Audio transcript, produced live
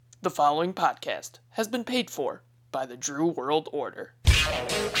The following podcast has been paid for by the Drew World Order.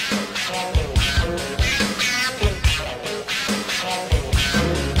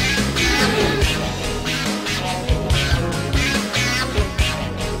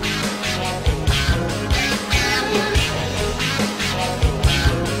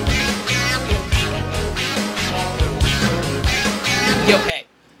 Hey,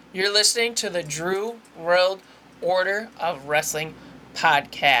 you're listening to the Drew World Order of Wrestling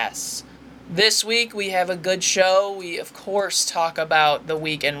podcasts. This week we have a good show. We of course talk about the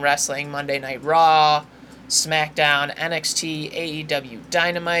week in wrestling: Monday Night Raw, SmackDown, NXT, AEW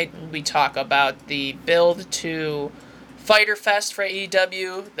Dynamite. We talk about the build to Fyter Fest for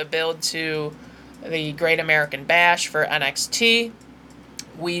AEW, the build to the Great American Bash for NXT.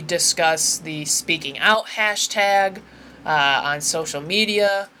 We discuss the Speaking Out hashtag on social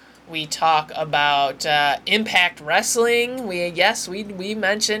media. We talk about Impact Wrestling. We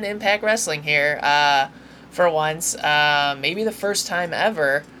mentioned Impact Wrestling here for once. Maybe the first time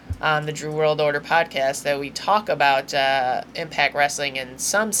ever on the Drew World Order podcast that we talk about Impact Wrestling in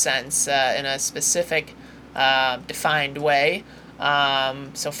some sense, in a specific defined way.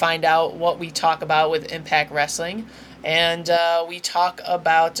 So find out what we talk about with Impact Wrestling. And we talk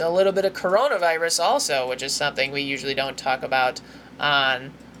about a little bit of coronavirus also, which is something we usually don't talk about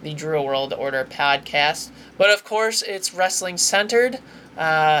on the Drew World Order podcast. But of course, it's wrestling centered,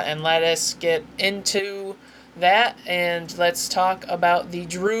 and let us get into that, and let's talk about the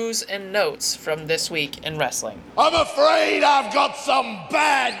Drews and Notes from this week in wrestling. I'm afraid I've got some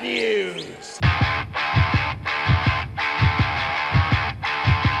bad news.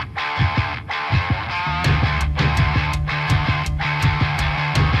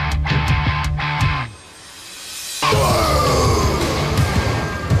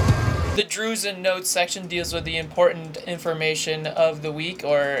 The Drews and Notes section deals with the important information of the week,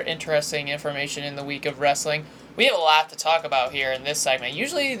 or interesting information in the week of wrestling. We have a lot to talk about here in this segment.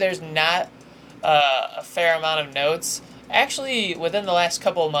 Usually there's not a fair amount of notes. Actually, within the last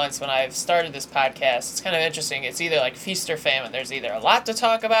couple of months when I've started this podcast, it's kind of interesting. It's either like feast or famine. There's either a lot to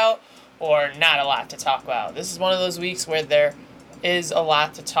talk about or not a lot to talk about. This is one of those weeks where there is a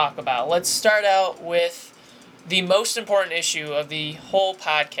lot to talk about. Let's start out with the most important issue of the whole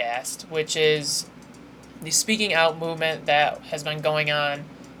podcast, which is the Speaking Out movement that has been going on,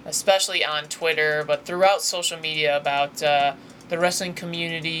 especially on Twitter, but throughout social media, about the wrestling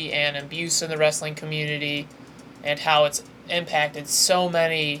community and abuse in the wrestling community, and how it's impacted so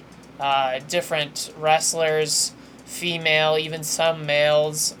many different wrestlers, female, even some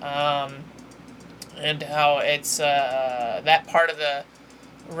males, and how it's that part of the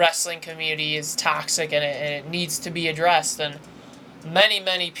wrestling community is toxic, and it needs to be addressed. And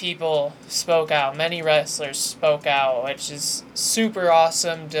many people spoke out. Many wrestlers spoke out, which is super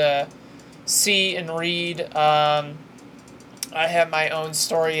awesome to see and read. I have my own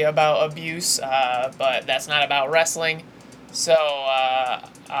story about abuse, but that's not about wrestling, so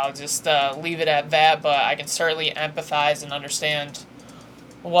I'll just leave it at that. But I can certainly empathize and understand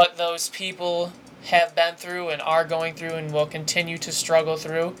what those people have been through and are going through and will continue to struggle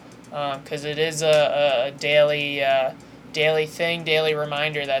through, because it is a daily thing, daily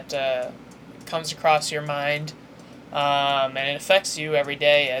reminder that comes across your mind, and it affects you every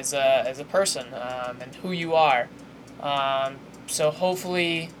day as a person, and who you are. So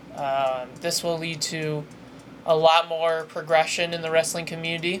hopefully this will lead to a lot more progression in the wrestling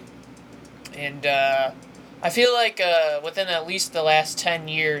community, and I feel like within at least the last 10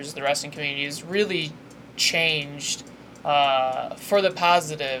 years, the wrestling community has really changed for the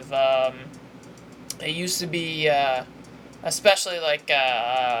positive. It used to be, especially like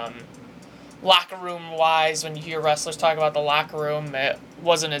locker room wise, when you hear wrestlers talk about the locker room, it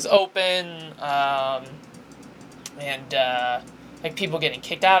wasn't as open, and like people getting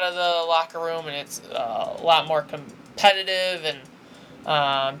kicked out of the locker room, and it's a lot more competitive, and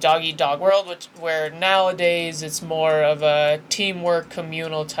dog eat dog world, where nowadays it's more of a teamwork,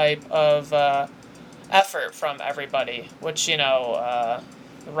 communal type of effort from everybody, which, the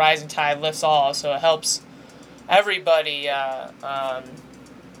rising tide lifts all, so it helps everybody, and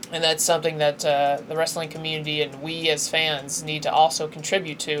that's something that the wrestling community and we as fans need to also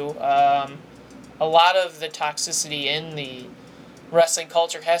contribute to. A lot of the toxicity in the wrestling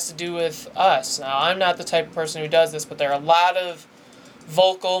culture has to do with us. Now, I'm not the type of person who does this, but there are a lot of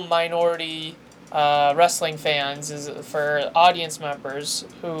vocal minority wrestling fans, for audience members,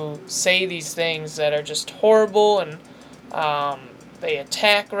 who say these things that are just horrible, and they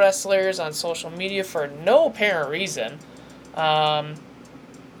attack wrestlers on social media for no apparent reason, and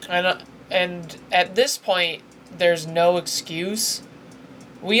at this point there's no excuse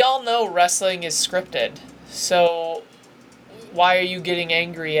we all know wrestling is scripted. So why are you getting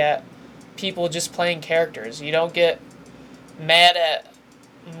angry at people just playing characters? You don't get mad at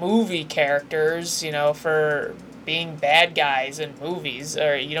movie characters, for being bad guys in movies,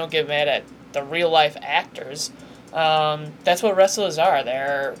 or you don't get mad at the real life actors. That's what wrestlers are.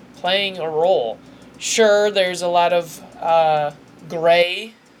 They're playing a role. Sure, there's a lot of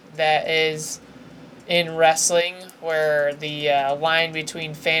gray that is in wrestling, where the line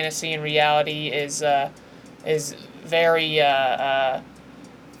between fantasy and reality is very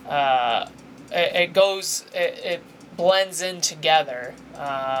it blends in together,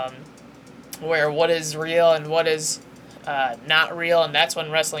 where what is real and what is not real, and that's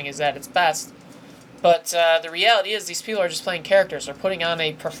when wrestling is at its best. But the reality is these people are just playing characters. They're putting on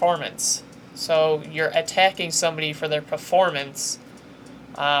a performance. So you're attacking somebody for their performance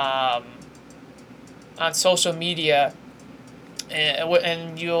on social media,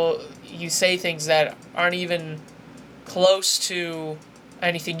 and you say things that aren't even close to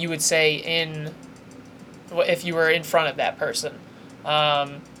anything you would say if you were in front of that person.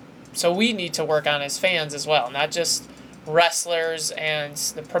 So we need to work on as fans as well, not just wrestlers and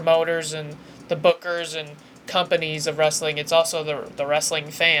the promoters and the bookers and companies of wrestling. It's also the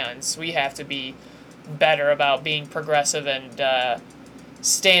wrestling fans. We have to be better about being progressive and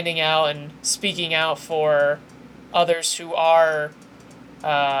standing out and speaking out for others who are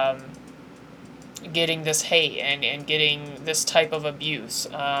getting this hate and getting this type of abuse,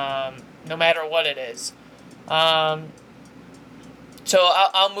 no matter what it is. So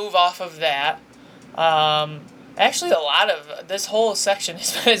I'll move off of that. Actually, a lot of this whole section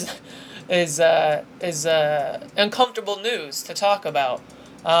is uncomfortable news to talk about.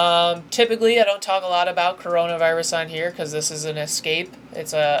 Typically, I don't talk a lot about coronavirus on here because this is an escape.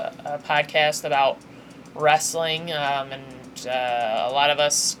 It's a podcast about wrestling, and a lot of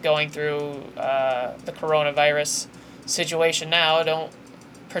us going through the coronavirus situation now don't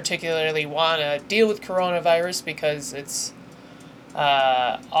particularly want to deal with coronavirus because it's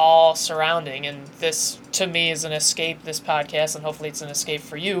all surrounding, and this to me is an escape, this podcast, and hopefully it's an escape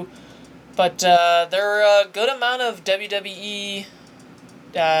for you. But there are a good amount of WWE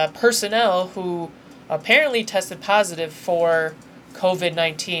personnel who apparently tested positive for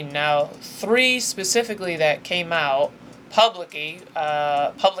COVID-19. Now, 3 specifically that came out publicly,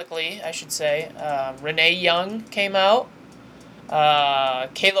 I should say. Renee Young came out,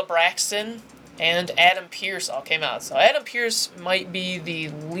 Kayla Braxton, and Adam Pearce all came out. So Adam Pearce might be the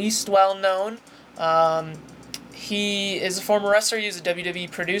least well-known. He is a former wrestler. He was a WWE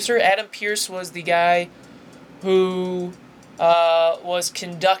producer. Adam Pearce was the guy who was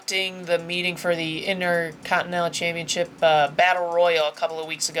conducting the meeting for the Intercontinental Championship Battle Royal a couple of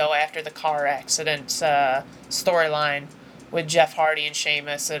weeks ago after the car accident storyline with Jeff Hardy and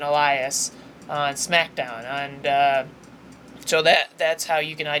Sheamus and Elias on SmackDown. And so that's how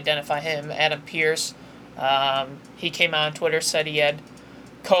you can identify him, Adam Pearce. He came out on Twitter, said he had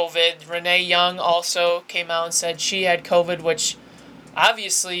COVID. Renee Young also came out and said she had COVID, which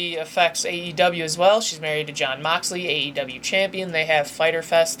obviously affects AEW as well. She's married to Jon Moxley, AEW champion. They have Fyter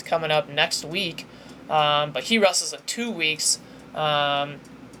Fest coming up next week, but he wrestles in 2 weeks, and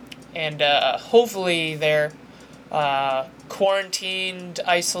hopefully they're quarantined,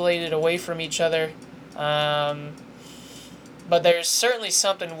 isolated, away from each other. But there's certainly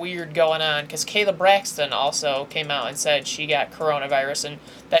something weird going on, because Kayla Braxton also came out and said she got coronavirus and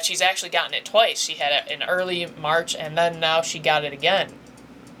that she's actually gotten it twice. She had it in early March, and then now she got it again.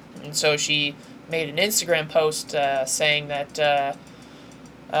 And so she made an Instagram post saying that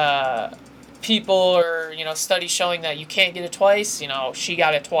people or, studies showing that you can't get it twice, she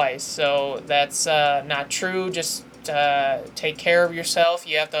got it twice. So that's not true. Just take care of yourself.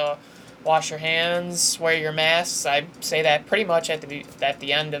 You have to wash your hands, wear your masks. I say that pretty much at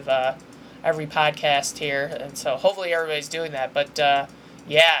the end of every podcast here, and so hopefully everybody's doing that. But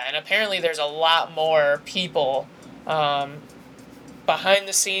yeah, and apparently there's a lot more people behind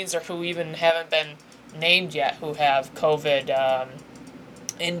the scenes or who even haven't been named yet who have COVID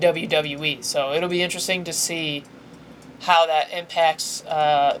in WWE. So it'll be interesting to see how that impacts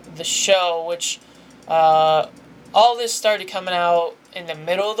the show, which all this started coming out in the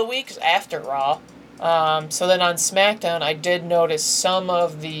middle of the week after Raw. So then on SmackDown, I did notice some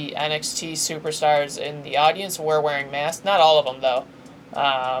of the NXT superstars in the audience were wearing masks. Not all of them, though.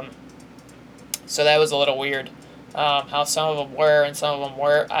 So that was a little weird. How some of them were and some of them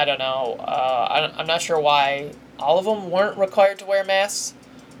were. I don't know. I'm not sure why all of them weren't required to wear masks.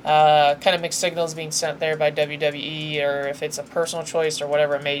 Kind of mixed signals being sent there by WWE, or if it's a personal choice or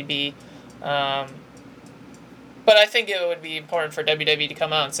whatever it may be. But I think it would be important for WWE to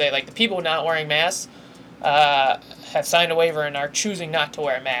come out and say, like, the people not wearing masks have signed a waiver and are choosing not to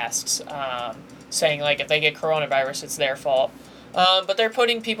wear masks, saying, like, if they get coronavirus, it's their fault. But they're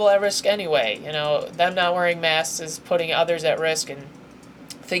putting people at risk anyway. You know, them not wearing masks is putting others at risk, and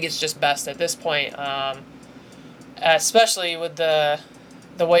I think it's just best at this point, especially with the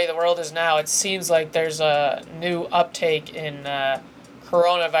way the world is now. It seems like there's a new uptake in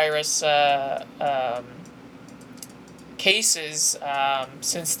coronavirus cases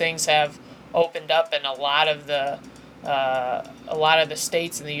since things have opened up in a lot of the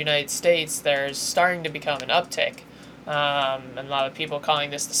states in the United States. There's starting to become an uptick, and a lot of people calling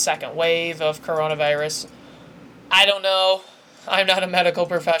this the second wave of coronavirus. I don't know. I'm not a medical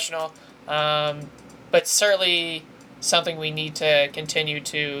professional, but certainly something we need to continue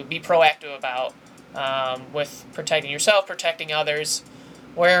to be proactive about, with protecting yourself, protecting others.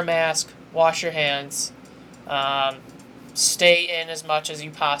 Wear a mask, wash your hands, stay in as much as you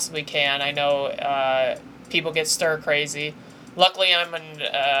possibly can. I know people get stir crazy. Luckily, I'm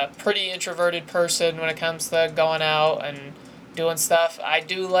a pretty introverted person when it comes to going out and doing stuff. I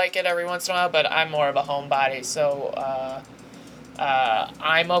do like it every once in a while, but I'm more of a homebody, so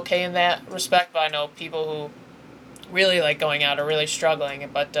I'm okay in that respect. But I know people who really like going out are really struggling.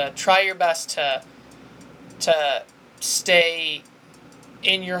 But try your best to stay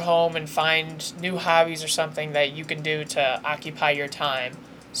in your home and find new hobbies or something that you can do to occupy your time,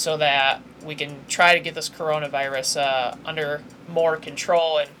 so that we can try to get this coronavirus under more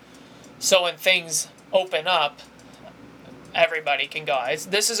control, and so when things open up, everybody can go.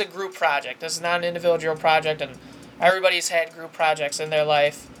 This is a group project. This is not an individual project, and everybody's had group projects in their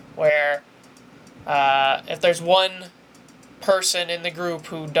life where if there's one person in the group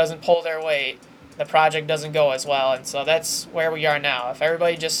who doesn't pull their weight, the project doesn't go as well. And so that's where we are now. If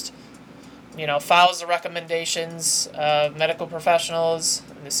everybody just, follows the recommendations of medical professionals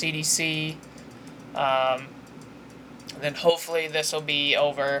and the CDC, then hopefully this will be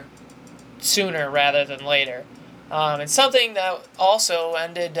over sooner rather than later. And something that also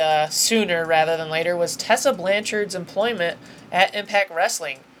ended sooner rather than later was Tessa Blanchard's employment at Impact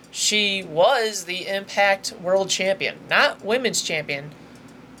Wrestling. She was the Impact World Champion, not Women's Champion,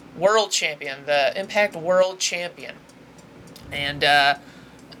 World Champion, the Impact World Champion. And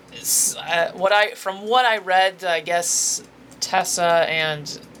from what I read, I guess Tessa and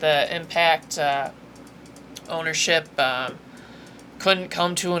the Impact ownership couldn't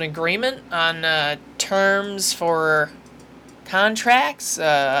come to an agreement on terms for contracts,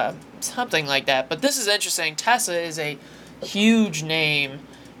 something like that. But this is interesting. Tessa is a huge name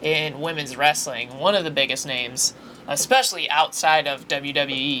in women's wrestling, one of the biggest names, especially outside of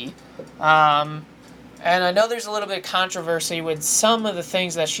WWE. And I know there's a little bit of controversy with some of the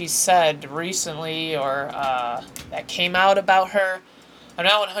things that she said recently, or that came out about her. I'm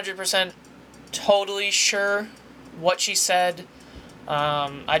not 100% totally sure what she said.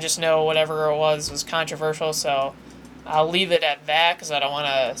 I just know whatever it was controversial, so I'll leave it at that because I don't want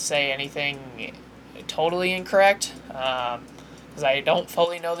to say anything totally incorrect, because I don't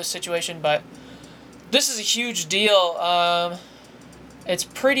fully know the situation. But this is a huge deal. It's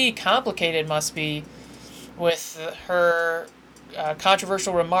pretty complicated, must be, with her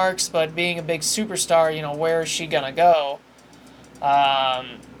controversial remarks, but being a big superstar, where is she gonna go?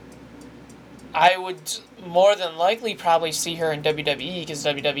 I would more than likely probably see her in WWE, because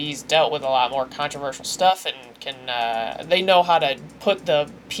WWE's dealt with a lot more controversial stuff and they know how to put the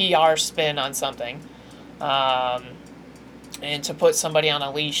PR spin on something, and to put somebody on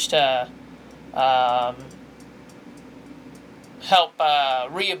a leash to help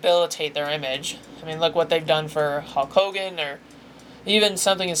rehabilitate their image. I mean, look what they've done for Hulk Hogan, or even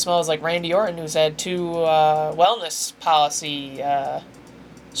something as small as like Randy Orton, who's had 2 wellness policy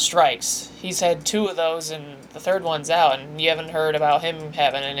strikes. He's had 2 of those, and the third one's out, and you haven't heard about him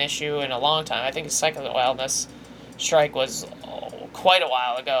having an issue in a long time. I think his second wellness strike was quite a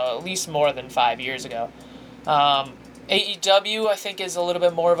while ago, at least more than 5 years ago. AEW, I think, is a little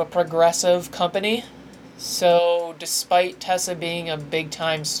bit more of a progressive company. So despite Tessa being a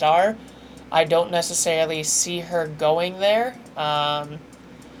big-time star, I don't necessarily see her going there. But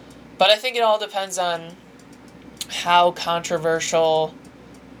I think it all depends on how controversial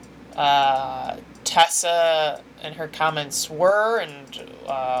Tessa and her comments were, and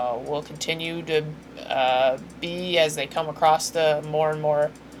will continue to be as they come across the more and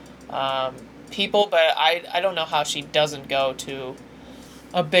more people. But I don't know how she doesn't go to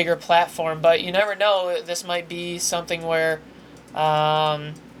a bigger platform. But you never know. This might be something where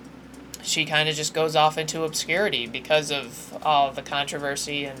she kind of just goes off into obscurity because of all the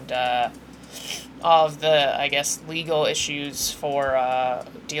controversy and all of the, I guess, legal issues for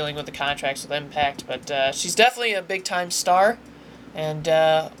dealing with the contracts with Impact. But she's definitely a big-time star, and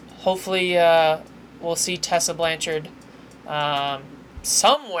hopefully we'll see Tessa Blanchard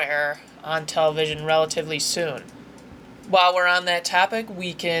somewhere on television relatively soon. While we're on that topic,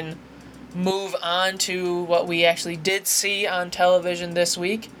 we can move on to what we actually did see on television this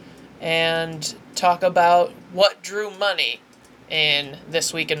week and talk about what drew money in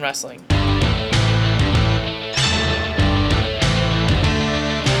This Week in Wrestling.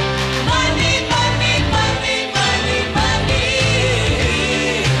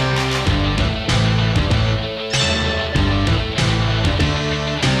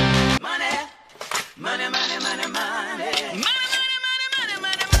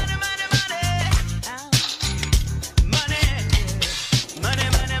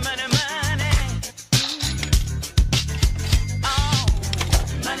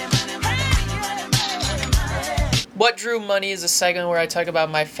 What Drew Money is a segment where I talk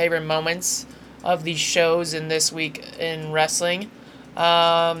about my favorite moments of the shows in This Week in Wrestling.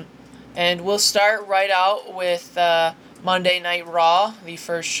 And we'll start right out with Monday Night Raw, the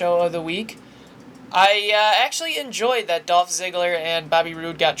first show of the week. I actually enjoyed that Dolph Ziggler and Bobby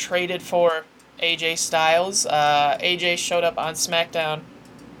Roode got traded for AJ Styles. AJ showed up on SmackDown,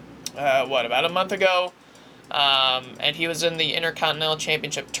 about a month ago? And he was in the Intercontinental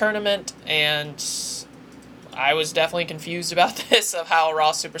Championship tournament, and I was definitely confused about this, of how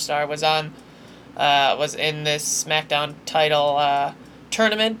Raw Superstar was in this SmackDown title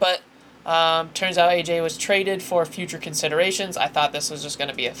tournament, but turns out AJ was traded for future considerations. I thought this was just going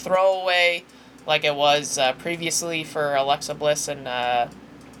to be a throwaway, like it was previously for Alexa Bliss and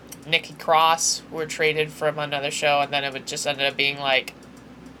Nikki Cross, who were traded from another show, and then it would just ended up being like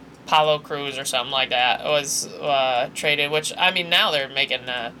Apollo Crews or something like that was traded, which, I mean, now they're making...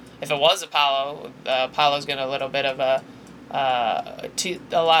 if it was Apollo, Apollo's getting a little bit of a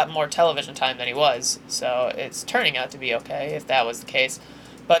lot more television time than he was, so it's turning out to be okay if that was the case.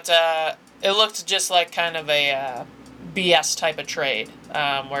 But it looked just like kind of a BS type of trade,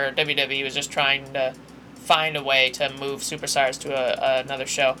 where WWE was just trying to find a way to move superstars to another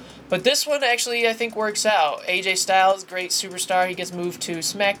show. But this one actually, I think, works out. AJ Styles, great superstar, he gets moved to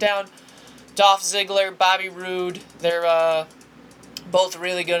SmackDown. Dolph Ziggler, Bobby Roode, they're both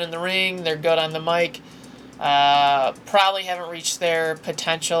really good in the ring. They're good on the mic. Probably haven't reached their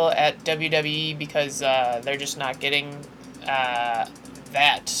potential at WWE because they're just not getting that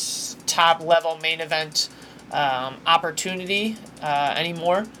top level main event opportunity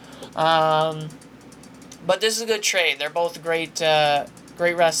anymore. But this is a good trade. They're both great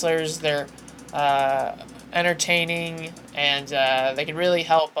wrestlers. They're entertaining, and they can really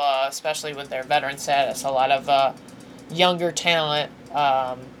help, especially with their veteran status. A lot of younger talent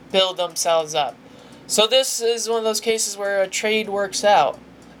build themselves up. So this is one of those cases where a trade works out.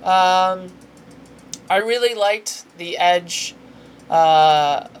 I really liked the Edge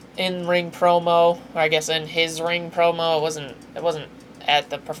in-ring promo, or I guess in his ring promo. It wasn't at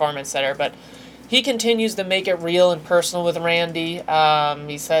the Performance Center, but he continues to make it real and personal with Randy.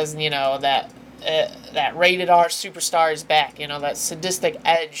 He says, that rated R superstar is back. That sadistic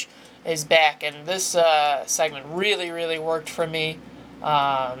Edge is back, and this segment really, really worked for me.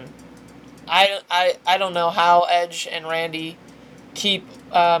 I don't know how Edge and Randy keep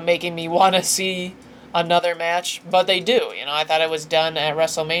making me want to see another match, but they do. I thought it was done at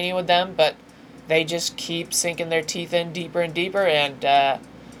WrestleMania with them, but they just keep sinking their teeth in deeper and deeper and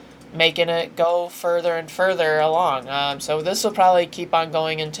making it go further and further along. So this will probably keep on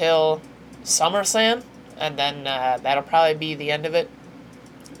going until SummerSlam, and then that'll probably be the end of it.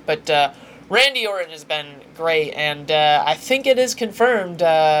 But Randy Orton has been great, and I think it is confirmed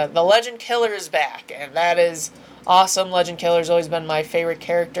the Legend Killer is back, and that is awesome. Legend Killer has always been my favorite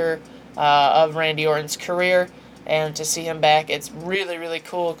character of Randy Orton's career, and to see him back, it's really, really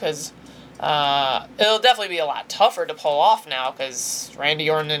cool, because it'll definitely be a lot tougher to pull off now, because Randy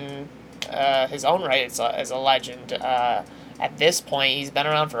Orton in his own right is a legend. At this point, he's been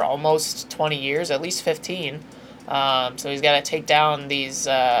around for almost 20 years, at least 15. So he's got to take down these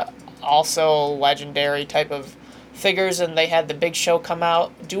also legendary type of figures, and they had the Big Show come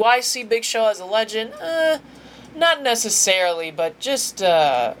out. Do I see Big Show as a legend? Not necessarily, but just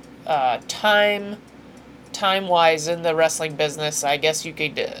time-wise in the wrestling business, I guess you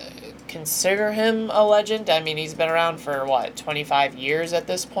could consider him a legend. I mean, he's been around for, 25 years at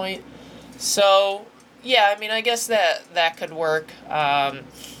this point? So, yeah, I mean, I guess that could work. And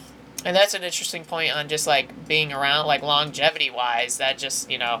that's an interesting point on just, being around, longevity-wise. That just,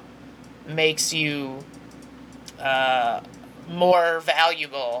 makes you more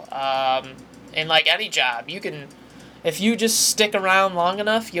valuable. in like any job, if you just stick around long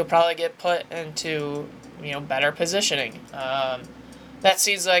enough, you'll probably get put into, better positioning. That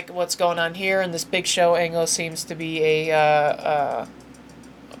seems like what's going on here, and this Big Show angle seems to be a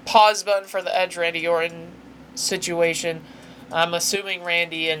pause button for the Edge Randy Orton situation. I'm assuming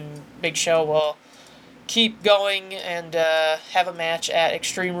Randy and Big Show will keep going and have a match at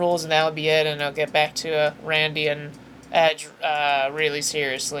Extreme Rules, and that would be it, and I'll get back to Randy and Edge really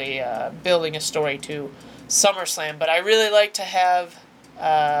seriously building a story to SummerSlam. But I really like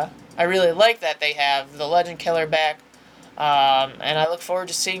that they have the Legend Killer back, and I look forward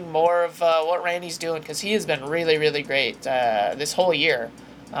to seeing more of what Randy's doing, because he has been really, really great this whole year.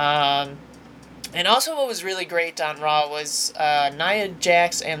 And also what was really great on Raw was Nia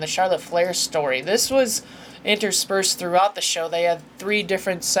Jax and the Charlotte Flair story. This was interspersed throughout the show. They had 3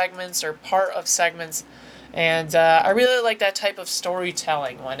 different segments or part of segments, and I really like that type of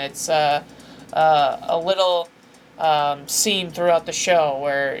storytelling when it's a little scene throughout the show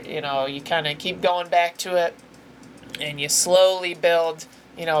where, you kind of keep going back to it and you slowly build,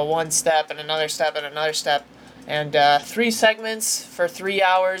 one step and another step and another step. And 3 segments for 3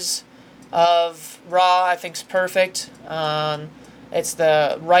 hours of Raw, I think, is perfect. It's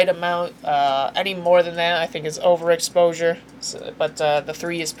the right amount. Any more than that, I think, is overexposure. But the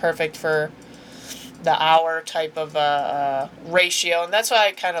 3 is perfect for the hour type of ratio, and that's what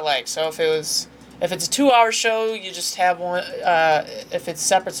I kind of like. So if it's a 2-hour show, you just have one. If it's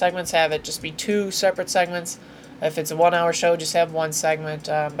separate segments, have it just be 2 separate segments. If it's a 1-hour show, just have 1 segment.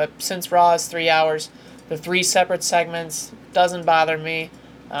 But since Raw is 3 hours, the 3 separate segments doesn't bother me.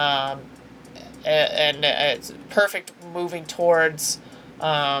 And it's perfect moving towards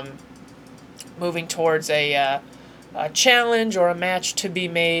a challenge or a match to be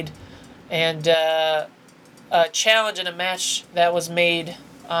made, and a challenge and a match that was made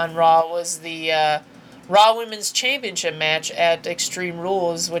on Raw was the Raw Women's Championship match at Extreme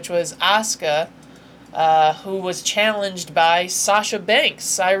Rules, which was Asuka, who was challenged by Sasha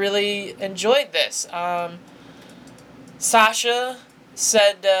Banks. I really enjoyed this. Sasha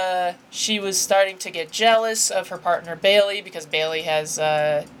said she was starting to get jealous of her partner Bayley because Bayley has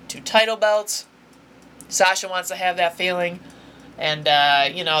 2 title belts. Sasha wants to have that feeling, and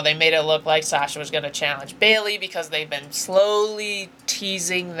they made it look like Sasha was going to challenge Bayley because they've been slowly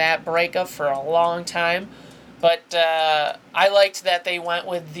teasing that breakup for a long time. But I liked that they went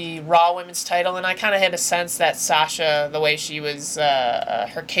with the Raw Women's title, and I kind of had a sense that Sasha, the way she was,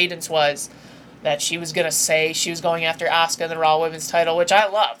 her cadence was, that she was going to say she was going after Asuka in the Raw Women's title, which I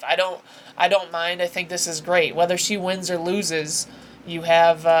loved. I don't mind. I think this is great. Whether she wins or loses, you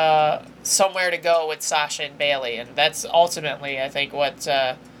have somewhere to go with Sasha and Bayley, and that's ultimately, I think, what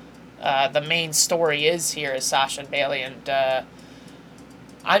the main story is here, is Sasha and Bayley, and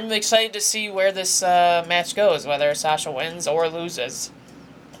I'm excited to see where this match goes, whether Sasha wins or loses.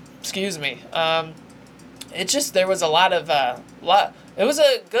 Excuse me. There was a lot of it was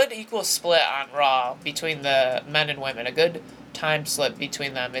a good equal split on Raw between the men and women, a good time slip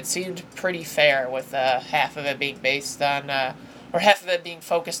between them. It seemed pretty fair, with half of it being based on, or half of it being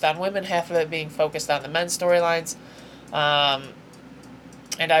focused on women, half of it being focused on the men's storylines.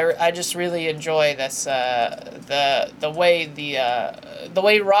 And I just really enjoy this the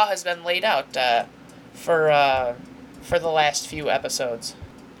way Raw has been laid out for the last few episodes.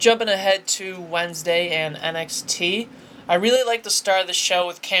 Jumping ahead to Wednesday and NXT, I really like the start of the show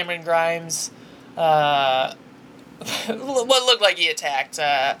with Cameron Grimes. What looked like he attacked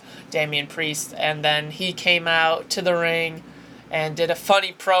Damian Priest, and then he came out to the ring and did a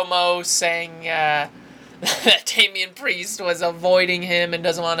funny promo saying that Damian Priest was avoiding him and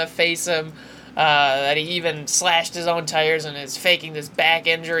doesn't want to face him, that he even slashed his own tires and is faking this back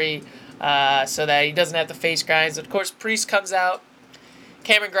injury so that he doesn't have to face Grimes. Of course, Priest comes out.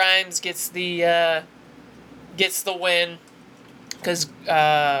 Cameron Grimes gets the win because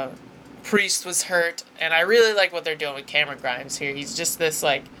Priest was hurt, and I really like what they're doing with Cameron Grimes here. He's just this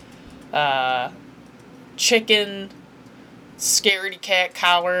chicken, scaredy cat,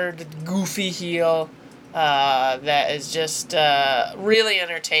 coward, goofy heel that is just really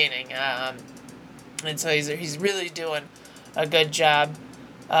entertaining, and so he's really doing a good job.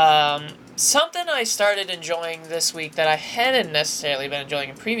 Something I started enjoying this week that I hadn't necessarily been enjoying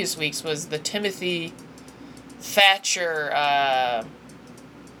in previous weeks was the Timothy Thatcher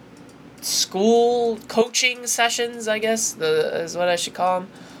school coaching sessions, I guess, is what I should call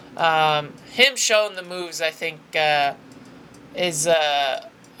them. Him showing the moves, I think, is the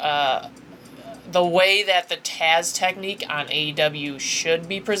way that the Taz technique on AEW should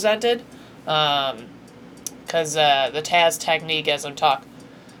be presented. Because the Taz technique, as I'm talking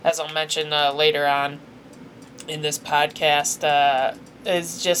as I'll mention later on in this podcast,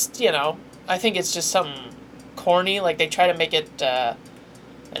 is just, I think it's just something corny. Like, they try to make it an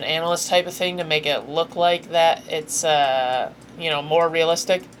analyst type of thing to make it look like that it's, more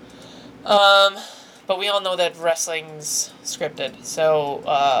realistic. But we all know that wrestling's scripted.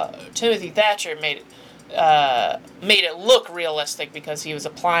 So Timothy Thatcher made it look realistic because he was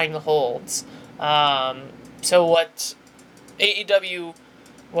applying the holds. So what AEW,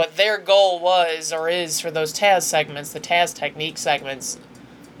 what their goal was or is for those Taz segments, the Taz technique segments,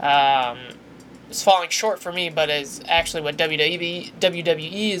 is falling short for me, but is actually what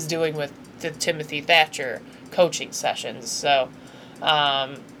WWE is doing with the Timothy Thatcher coaching sessions. So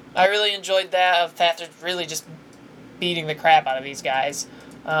I really enjoyed that, of Thatcher really just beating the crap out of these guys.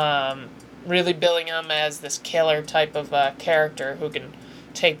 Really billing him as this killer type of character who can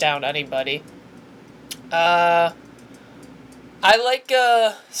take down anybody. I like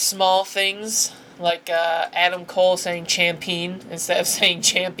small things, like Adam Cole saying champion instead of saying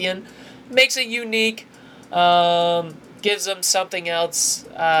champion. Makes it unique, gives him something else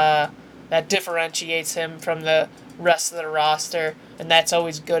that differentiates him from the rest of the roster, and that's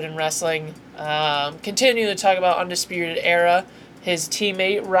always good in wrestling. Continuing to talk about Undisputed Era, his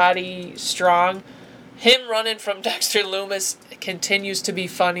teammate Roddy Strong, him running from Dexter Lumis continues to be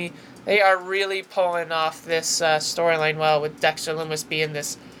funny. They are really pulling off this storyline well, with Dexter Lumis being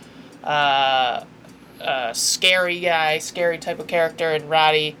this scary guy, scary type of character, and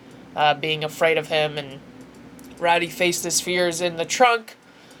Roddy being afraid of him. And Roddy faced his fears in the trunk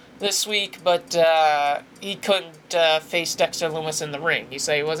this week, but he couldn't face Dexter Lumis in the ring. He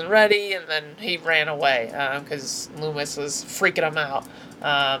said he wasn't ready, and then he ran away because Lumis was freaking him out.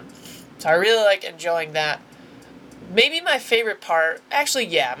 So I really like enjoying that. Maybe my favorite part,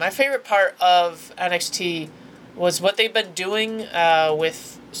 my favorite part of NXT was what they've been doing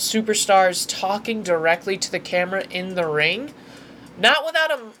with superstars talking directly to the camera in the ring. Not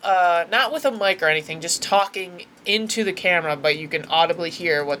with a mic or anything, just talking into the camera, but you can audibly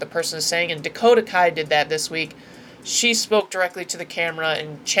hear what the person is saying. And Dakota Kai did that this week. She spoke directly to the camera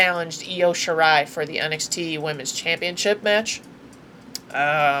and challenged Io Shirai for the NXT Women's Championship match.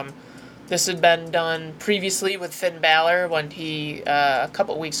 This had been done previously with Finn Balor when he, a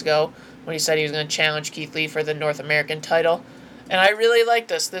couple weeks ago, when he said he was going to challenge Keith Lee for the North American title. And I really like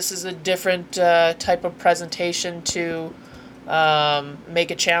this. This is a different type of presentation to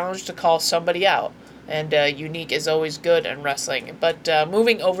make a challenge, to call somebody out. And unique is always good in wrestling. But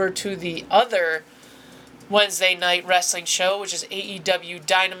moving over to the other Wednesday night wrestling show, which is AEW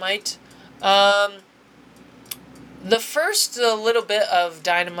Dynamite. The first little bit of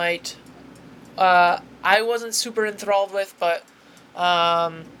Dynamite I wasn't super enthralled with, but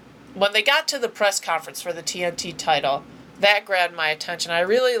when they got to the press conference for the TNT title, that grabbed my attention. I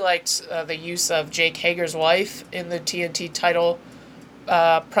really liked the use of Jake Hager's wife in the TNT title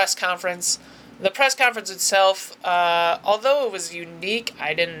press conference. The press conference itself, although it was unique,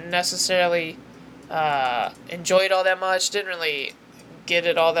 I didn't necessarily enjoy it all that much. Didn't really get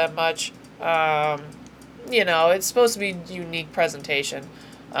it all that much. It's supposed to be a unique presentation.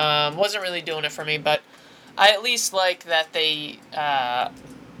 Wasn't really doing it for me, but I at least like that they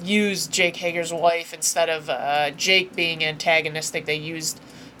used Jake Hager's wife instead of Jake being antagonistic. They used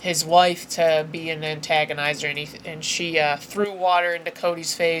his wife to be an antagonizer, and she threw water into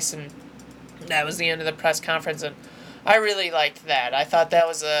Cody's face, and that was the end of the press conference, and I really liked that. I thought that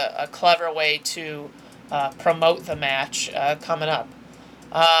was a clever way to promote the match coming up.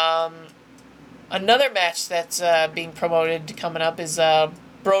 Another match that's being promoted coming up is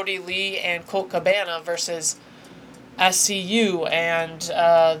Brody Lee and Colt Cabana versus SCU, and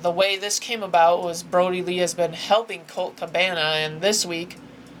the way this came about was Brody Lee has been helping Colt Cabana, and this week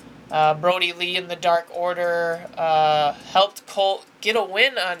Brody Lee and the Dark Order helped Colt get a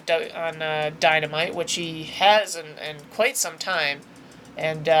win on Dynamite, which he has in quite some time,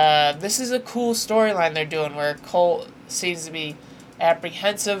 and this is a cool storyline they're doing where Colt seems to be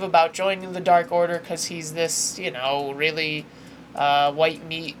apprehensive about joining the Dark Order because he's this, really white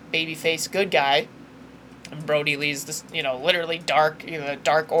meat, babyface good guy. And Brody Lee's this, literally dark,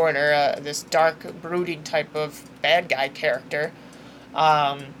 Dark Order, this dark, brooding type of bad guy character.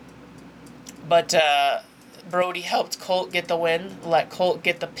 But Brody helped Colt get the win, let Colt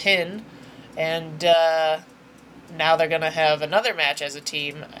get the pin, and now they're going to have another match as a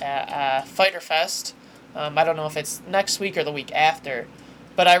team at Fyter Fest. I don't know if it's next week or the week after,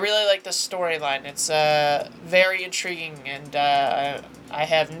 but I really like the storyline. It's very intriguing, and I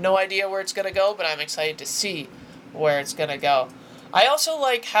have no idea where it's going to go, but I'm excited to see where it's going to go. I also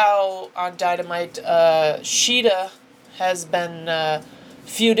like how on Dynamite, Shida has been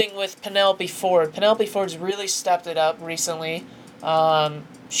feuding with Penelope Ford. Penelope Ford's really stepped it up recently.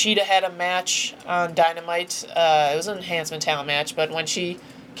 She'd had a match on Dynamite. It was an enhancement talent match, but when she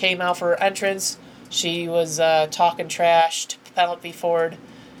came out for her entrance, she was talking trash to Penelope Ford,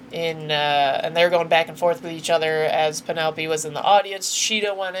 and they were going back and forth with each other as Penelope was in the audience.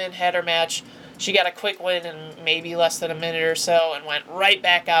 Sheeta went in, had her match. She got a quick win in maybe less than a minute or so, and went right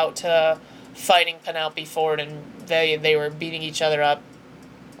back out to fighting Penelope Ford, and they were beating each other up.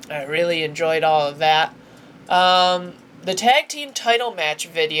 I really enjoyed all of that. The tag team title match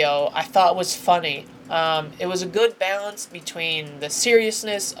video I thought was funny. It was a good balance between the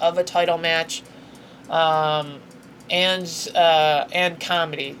seriousness of a title match and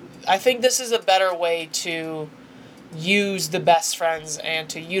comedy. I think this is a better way to use the Best Friends and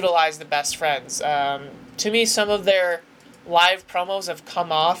to utilize the Best Friends. To me, some of their live promos have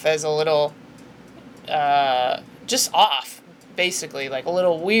come off as a little just off, basically, like a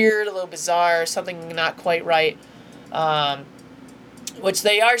little weird, a little bizarre, something not quite right. Which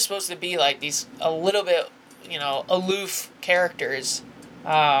they are supposed to be like these a little bit, aloof characters.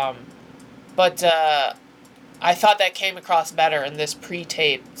 But I thought that came across better in this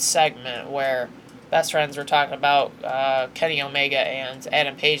pre-taped segment where Best Friends were talking about Kenny Omega and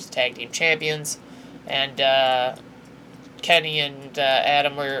Adam Page, the tag team champions, and Kenny and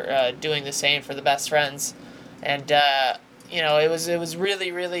Adam were doing the same for the Best Friends, and it was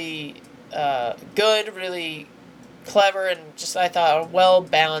really, really good, really clever, and just, I thought, a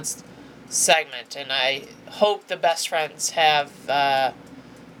well-balanced segment, and I hope the Best Friends have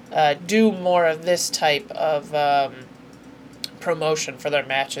do more of this type of promotion for their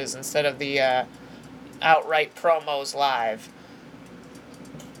matches instead of the outright promos live.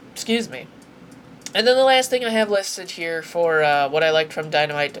 Excuse me. And then the last thing I have listed here for what I liked from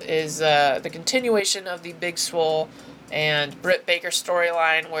Dynamite is the continuation of the Big Swole and Britt Baker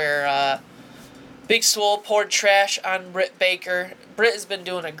storyline where Big Swole poured trash on Britt Baker. Britt has been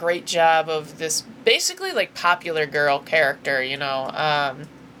doing a great job of this basically like popular girl character,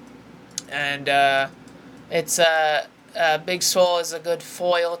 and it's Big Swole is a good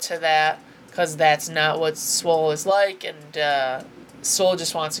foil to that because that's not what Swole is like, and Swole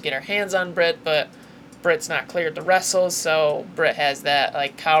just wants to get her hands on Britt, but Britt's not cleared to wrestle, so Britt has that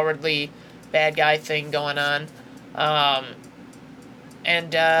like cowardly bad guy thing going on.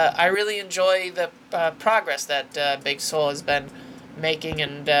 And I really enjoy the progress that Big Swole has been making,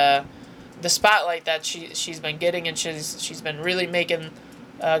 and the spotlight that she's been getting, and she's been really making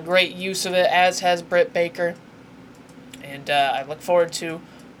great use of it, as has Britt Baker. And I look forward to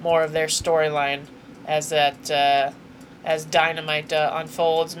more of their storyline as Dynamite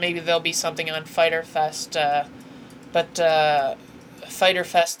unfolds. Maybe there'll be something on Fyter Fest, but Fyter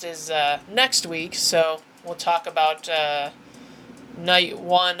Fest is next week, so we'll talk about night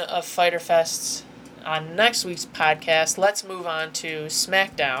one of Fyter Fest on next week's podcast. Let's move on to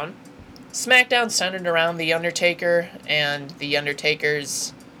SmackDown. SmackDown centered around The Undertaker and The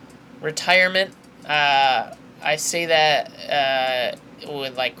Undertaker's retirement. I say that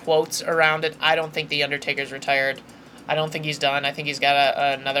with like quotes around it. I don't think The Undertaker's retired. I don't think he's done. I think he's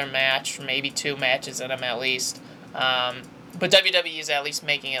got another match, maybe 2 matches in him at least. But WWE is at least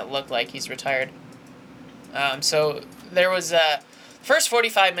making it look like he's retired. So there was first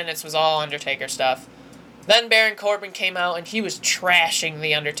 45 minutes was all Undertaker stuff. Then Baron Corbin came out and he was trashing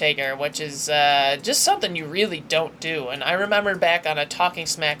The Undertaker, which is just something you really don't do. And I remember back on a Talking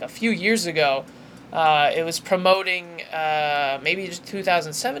Smack a few years ago, it was promoting maybe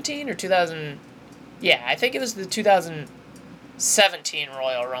 2017 or 2000. Yeah, I think it was the 2017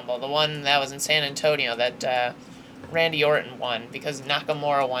 Royal Rumble, the one that was in San Antonio that Randy Orton won because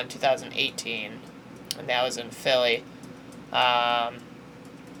Nakamura won 2018, and that was in Philly.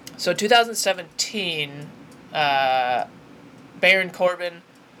 So 2017, Baron Corbin,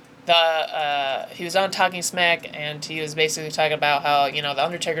 he was on Talking Smack, and he was basically talking about how, The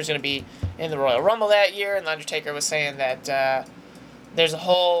Undertaker's going to be in the Royal Rumble that year, and The Undertaker was saying that there's a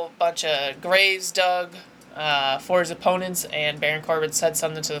whole bunch of graves dug for his opponents, and Baron Corbin said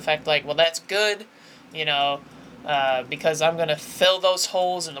something to the effect like, well, that's good, because I'm going to fill those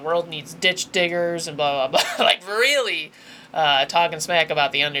holes, and the world needs ditch diggers, and blah, blah, blah. Like, really talking smack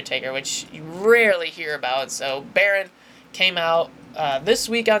about The Undertaker, which you rarely hear about. So Baron came out this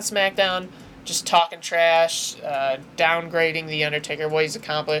week on SmackDown just talking trash, downgrading The Undertaker, what he's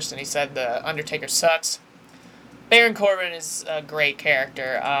accomplished, and he said The Undertaker sucks. Baron Corbin is a great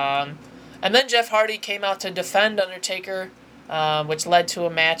character. And then Jeff Hardy came out to defend Undertaker, which led to a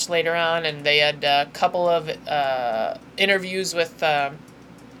match later on, and they had a couple of interviews with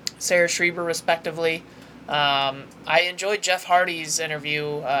Sarah Schreiber, respectively. I enjoyed Jeff Hardy's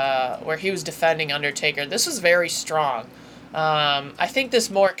interview where he was defending Undertaker. This was very strong. I think this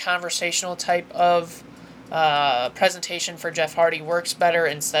more conversational type of presentation for Jeff Hardy works better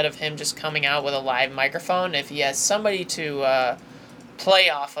instead of him just coming out with a live microphone. If he has somebody to play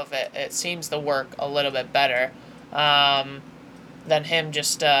off of it, it seems to work a little bit better than him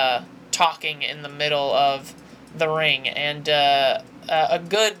just talking in the middle of the ring. And a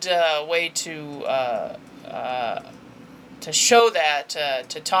good way to show that,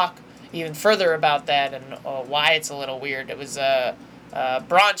 to talk even further about that and why it's a little weird. It was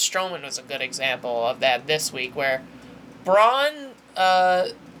Braun Strowman was a good example of that this week, where Braun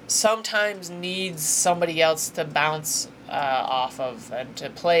sometimes needs somebody else to bounce off of and to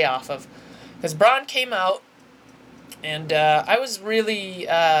play off of. Because Braun came out, and I was really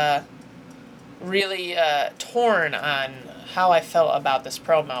torn on how I felt about this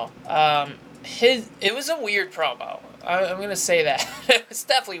promo. It was a weird promo. I'm going to say that. It was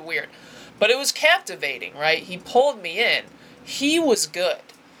definitely weird. But it was captivating, right? He pulled me in. He was good.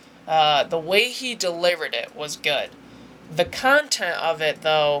 The way he delivered it was good. The content of it,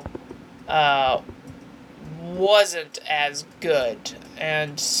 though, wasn't as good.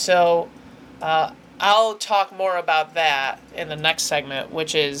 And so I'll talk more about that in the next segment,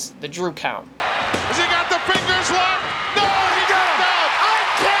 which is the Drew count. Has he got the fingers locked? No, he got him! I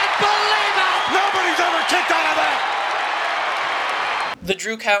can't believe it! Nobody's ever kicked out of that! The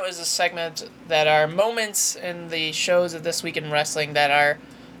Drew count is a segment that are moments in the shows of This Week in Wrestling that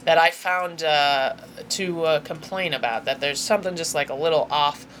I found to complain about, that there's something just like a little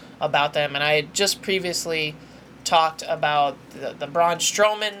off about them. And I had just previously talked about the Braun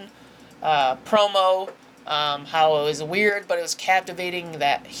Strowman promo, how it was weird, but it was captivating,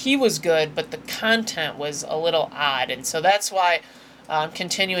 that he was good, but the content was a little odd. And so that's why I'm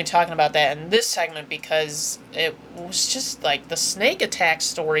continuing talking about that in this segment, because it was just like the snake attack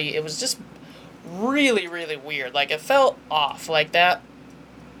story. It was just really, really weird. Like, it felt off. Like, that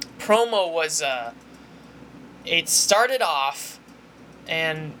promo was, it started off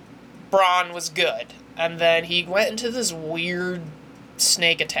and Braun was good. And then he went into this weird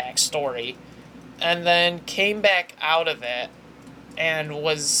snake attack story and then came back out of it and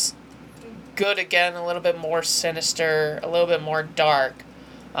was good again, a little bit more sinister, a little bit more dark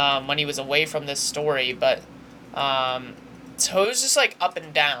when he was away from this story. But so it was just like up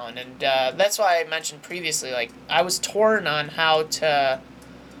and down, and that's why I mentioned previously, like, I was torn on how to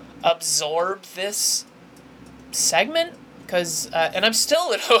absorb this segment, because and I'm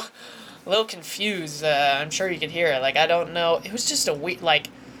still a little confused. I'm sure you can hear it. Like, I don't know. It was just a weird, like,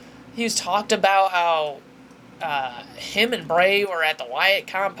 he was talked about how him and Bray were at the Wyatt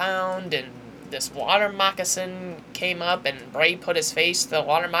compound, and this water moccasin came up, and Bray put his face to the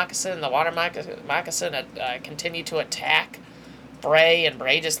water moccasin, and the water moccasin continued to attack Bray, and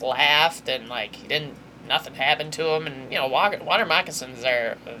Bray just laughed, and, like, nothing happened to him. And, you know, water moccasins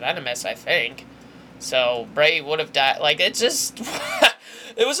are venomous, I think. So Bray would have died. Like, it just,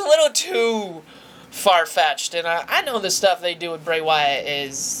 it was a little too far-fetched. And I know the stuff they do with Bray Wyatt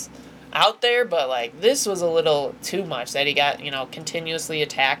is out there, but, like, this was a little too much, that he got, you know, continuously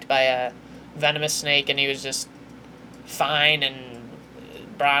attacked by a venomous snake, and he was just fine. And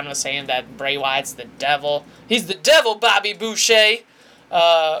Braun was saying that Bray Wyatt's the devil. He's the devil, Bobby Boucher.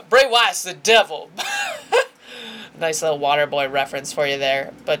 Bray Wyatt's the devil. Nice little Waterboy reference for you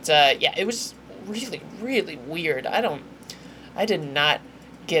there. But yeah, it was really, really weird. I did not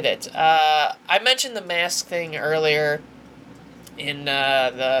get it. I mentioned the mask thing earlier in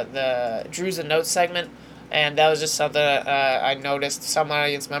the Drews and Notes segment, and that was just something I noticed. Some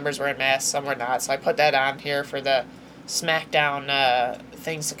audience members were in masks, some were not, so I put that on here for the SmackDown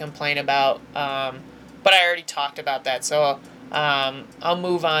things to complain about. But I already talked about that, so I'll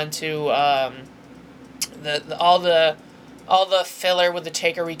move on to all the filler with the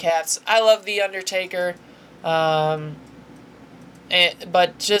Taker recaps. I love the Undertaker, but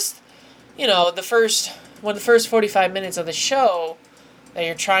just, you know, the first 45 minutes of the show that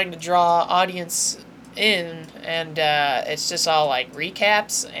you're trying to draw audience in, and it's just all like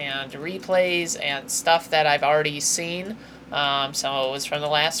recaps and replays and stuff that I've already seen. Some of it was from the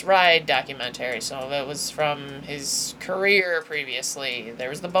Last Ride documentary. Some of it was from his career previously. There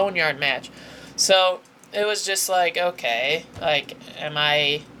was the Boneyard match. So it was just like, okay, like, am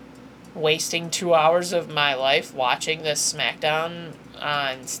I wasting 2 hours of my life watching this SmackDown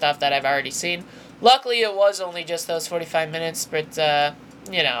on stuff that I've already seen? Luckily, it was only just those 45 minutes, but,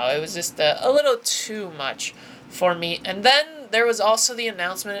 you know, it was just a little too much for me. And then there was also the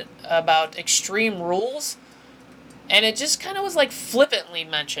announcement about Extreme Rules. And it just kind of was like flippantly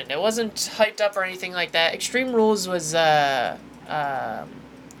mentioned. It wasn't hyped up or anything like that. Extreme Rules was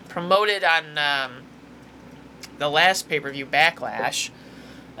promoted on the last pay-per-view Backlash.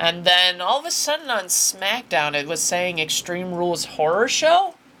 And then all of a sudden on SmackDown it was saying Extreme Rules Horror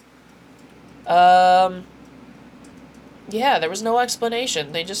Show? Yeah, there was no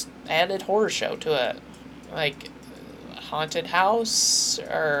explanation. They just added horror show to it. Like, haunted house,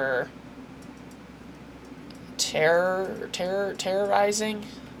 or terrorizing,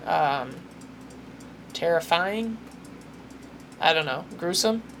 terrifying. I don't know.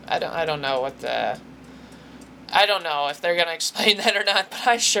 Gruesome. I don't know what the. I don't know if they're gonna explain that or not, but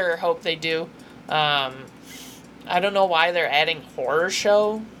I sure hope they do. I don't know why they're adding horror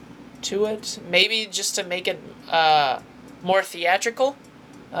show to it. Maybe just to make it more theatrical,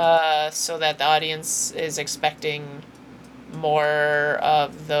 so that the audience is expecting more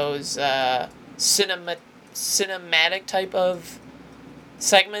of those cinematic type of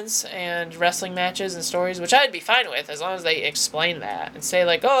segments and wrestling matches and stories, which I'd be fine with as long as they explain that and say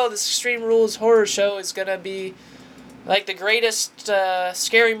like, oh, this Extreme Rules horror show is gonna be like the greatest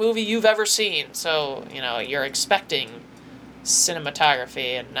scary movie you've ever seen. So, you know, you're expecting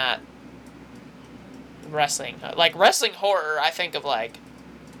cinematography and not wrestling. Like, wrestling horror, I think of like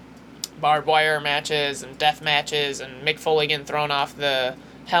barbed wire matches and death matches and Mick Foley getting thrown off the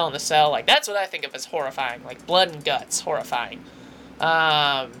Hell in a Cell. Like, that's what I think of as horrifying. Like, blood and guts, horrifying.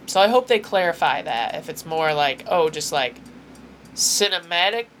 So I hope they clarify that. If it's more like, oh, just like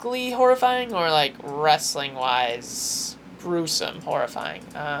cinematically horrifying, or like wrestling-wise gruesome horrifying.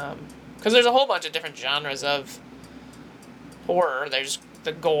 Because there's a whole bunch of different genres of horror. There's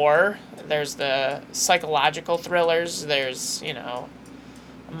the gore, there's the psychological thrillers, there's, you know,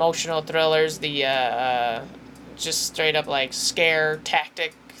 emotional thrillers, the just straight up like scare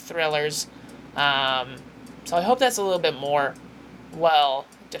tactic thrillers. So I hope that's a little bit more well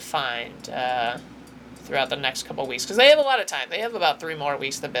defined throughout the next couple weeks, because they have a lot of time. They have about 3 more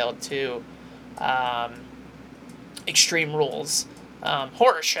weeks to build to Extreme Rules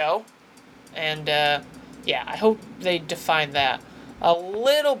horror show, and yeah, I hope they define that a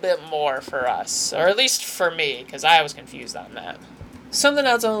little bit more for us, or at least for me, because I was confused on that. Something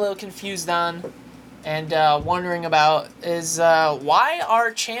else I'm a little confused on and wondering about is why are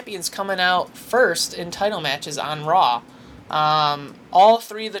champions coming out first in title matches on Raw? All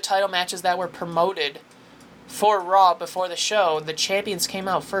 3 of the title matches that were promoted for Raw before the show, the champions came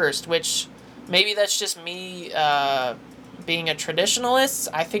out first, which maybe that's just me being a traditionalist.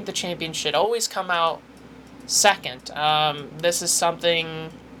 I think the champions should always come out second. This is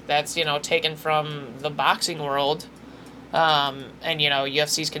something that's, you know, taken from the boxing world, and, you know,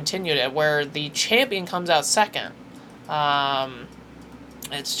 UFC's continued it, where the champion comes out second.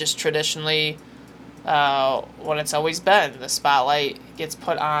 It's just traditionally what it's always been. The spotlight gets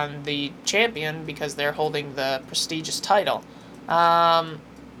put on the champion because they're holding the prestigious title.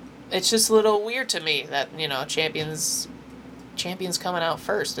 It's just a little weird to me that, you know, champions coming out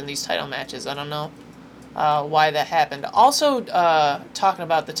first in these title matches. I don't know why that happened. Also, talking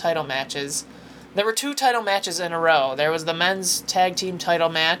about the title matches, there were 2 title matches in a row. There was the men's tag team title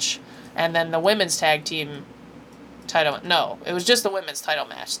match, and then the women's tag team title. No, it was just the women's title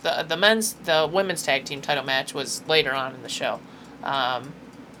match. The women's tag team title match was later on in the show.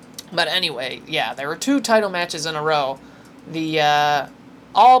 But anyway, yeah, there were 2 title matches in a row. The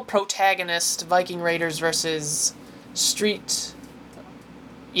all protagonist Viking Raiders versus Street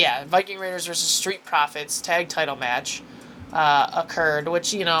Profits tag title match occurred,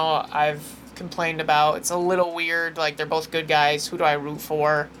 which, you know, I've complained about. It's a little weird. Like, they're both good guys. Who do I root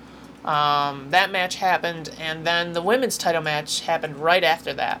for? That match happened, and then the women's title match happened right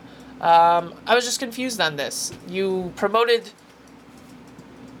after that. I was just confused on this. WWE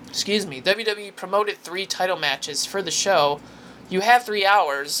promoted 3 title matches for the show. You have 3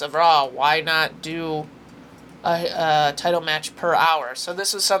 hours of Raw. Why not do a title match per hour? So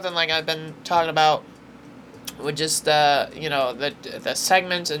this is something like I've been talking about with just, you know, the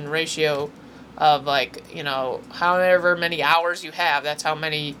segment and ratio of, like, you know, however many hours you have, that's how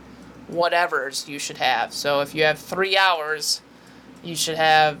many whatevers you should have. So if you have 3 hours, you should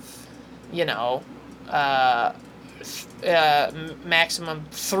have, you know, maximum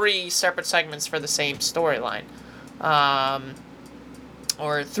 3 separate segments for the same storyline.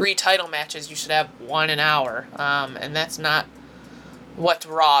 Or 3 title matches, you should have 1 an hour. And that's not what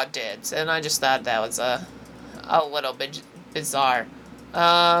Raw did. And I just thought that was a little bit bizarre.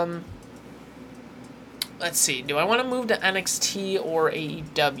 Let's see. Do I want to move to NXT or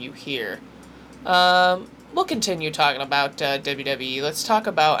AEW here? We'll continue talking about WWE. Let's talk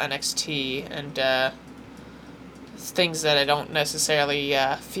about NXT and things that I don't necessarily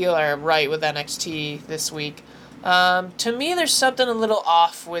feel are right with NXT this week. To me, there's something a little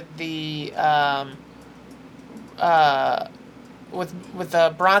off with the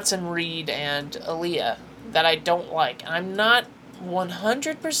with Bronson Reed and Aaliyah that I don't like. I'm not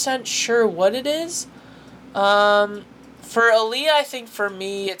 100% sure what it is. For Aaliyah, I think for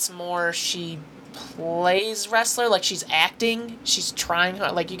me, it's more she plays wrestler, like she's acting, she's trying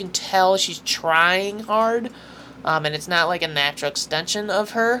hard, like you can tell she's trying hard, and it's not like a natural extension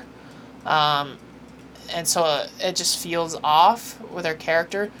of her, and so it just feels off with her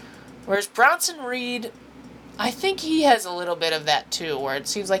character. Whereas Bronson Reed, I think he has a little bit of that too, where it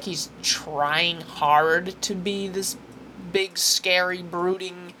seems like he's trying hard to be this big, scary,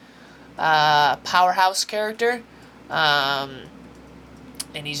 brooding powerhouse character.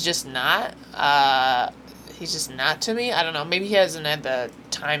 And he's just not. He's just not to me. I don't know. Maybe he hasn't had the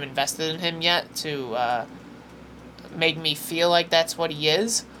time invested in him yet to make me feel like that's what he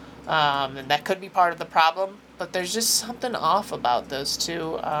is. And that could be part of the problem. But there's just something off about those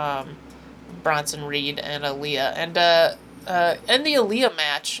two, Bronson Reed and Aaliyah. And in the Aaliyah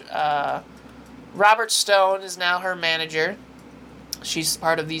match, Robert Stone is now her manager. She's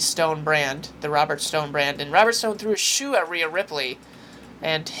part of the Stone brand, the Robert Stone brand. And Robert Stone threw a shoe at Rhea Ripley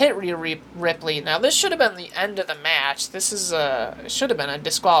and hit Rhea Ripley. Now, this should have been the end of the match. This should have been a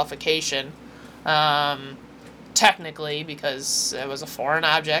disqualification, technically, because it was a foreign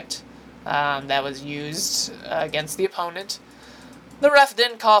object that was used against the opponent. The ref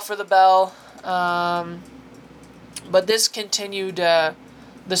didn't call for the bell, but this continued the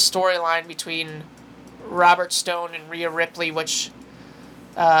storyline between Robert Stone and Rhea Ripley, which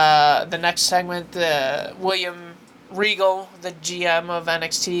the next segment, William Regal, the GM of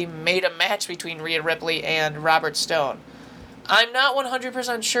NXT, made a match between Rhea Ripley and Robert Stone. I'm not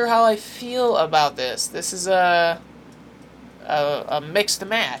 100% sure how I feel about this. This is a mixed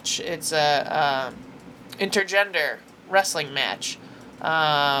match. It's a intergender wrestling match.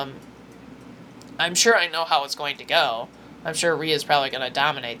 I'm sure I know how it's going to go. I'm sure Rhea's probably going to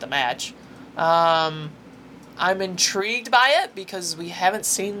dominate the match. I'm intrigued by it because we haven't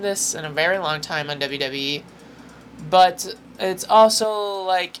seen this in a very long time on WWE. But it's also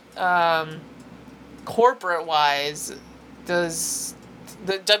like corporate-wise, the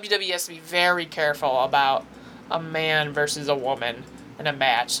WWE has to be very careful about a man versus a woman in a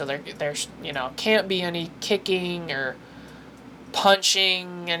match. So there's can't be any kicking or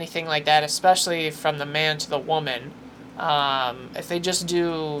punching, anything like that, especially from the man to the woman. If they just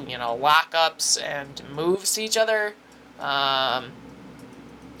do lockups and moves to each other, I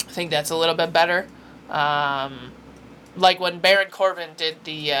think that's a little bit better. Like when Baron Corbin did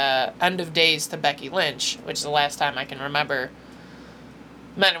the End of Days to Becky Lynch, which is the last time I can remember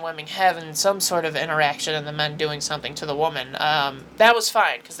men and women having some sort of interaction and the men doing something to the woman. That was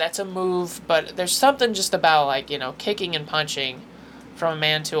fine, because that's a move, but there's something just about, kicking and punching from a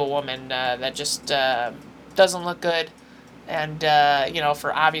man to a woman that just doesn't look good. And,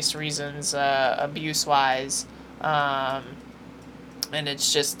 for obvious reasons, abuse-wise, and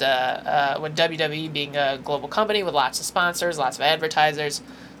it's just, with WWE being a global company with lots of sponsors, lots of advertisers,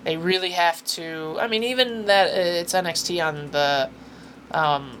 they really have to, even that it's NXT on the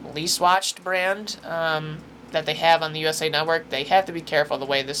least watched brand that they have on the USA Network, they have to be careful the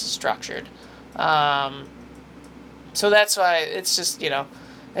way this is structured. So that's why it's just,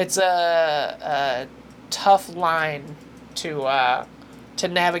 it's a tough line to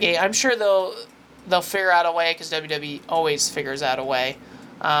navigate. I'm sure they'll figure out a way, because WWE always figures out a way.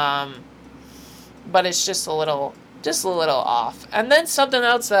 But it's just a little off. And then something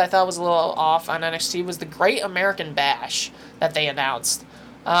else that I thought was a little off on NXT was the Great American Bash that they announced.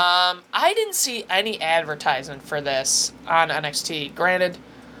 I didn't see any advertisement for this on NXT. Granted,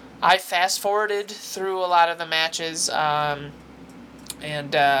 I fast-forwarded through a lot of the matches, and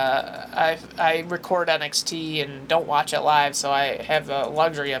I record NXT and don't watch it live, so I have the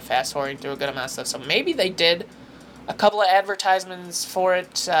luxury of fast-forwarding through a good amount of stuff. So maybe they did a couple of advertisements for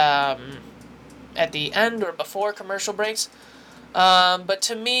it at the end or before commercial breaks. But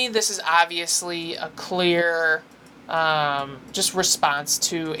to me, this is obviously a clear just response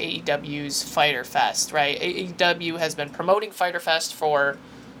to AEW's Fyter Fest, right? AEW has been promoting Fyter Fest for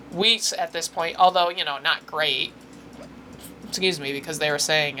weeks at this point, although, not great. Excuse me, because they were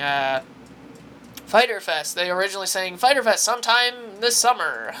saying Fyter Fest. They were originally saying Fyter Fest sometime this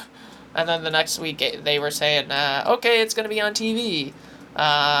summer. And then the next week they were saying, okay, it's going to be on TV.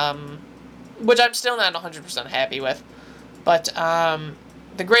 Which I'm still not 100% happy with. But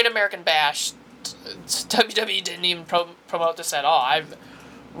the Great American Bash, WWE didn't even promote this at all. I've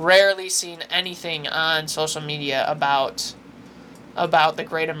rarely seen anything on social media about the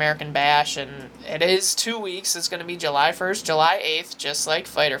Great American Bash, and it is 2 weeks. It's going to be July 1st, July 8th, just like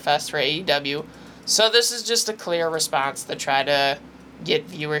Fyter Fest for AEW. So this is just a clear response to try to get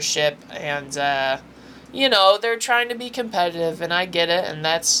viewership, and they're trying to be competitive, and I get it, and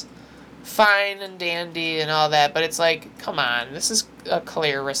that's fine and dandy and all that, but it's like, come on, this is a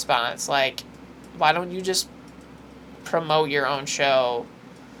clear response. Like, why don't you just promote your own show,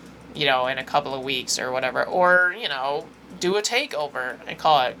 in a couple of weeks or whatever, or, do a takeover and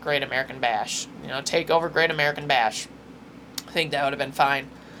call it Great American Bash. Takeover Great American Bash. I think that would have been fine.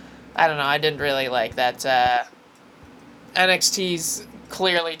 I don't know, I didn't really like that. NXT's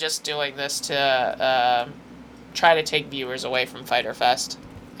clearly just doing this to try to take viewers away from Fyter Fest.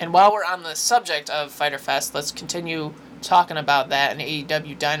 And while we're on the subject of Fyter Fest, let's continue talking about that in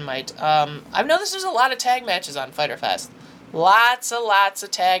AEW Dynamite. I've noticed there's a lot of tag matches on Fyter Fest. Lots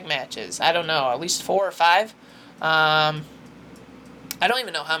of tag matches. I don't know, at least 4 or 5. I don't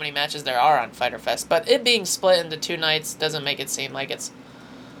even know how many matches there are on Fyter Fest, but it being split into 2 nights doesn't make it seem like it's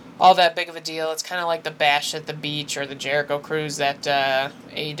all that big of a deal. It's kind of like the Bash at the Beach or the Jericho Cruise that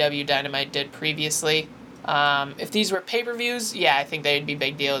AEW Dynamite did previously. If these were pay-per-views, yeah, I think they'd be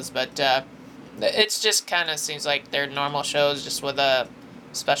big deals, but it's just kind of seems like they're normal shows just with a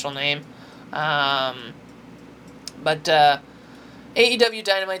special name. But AEW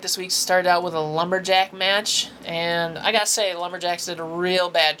Dynamite this week started out with a lumberjack match, and I gotta say, Lumberjacks did a real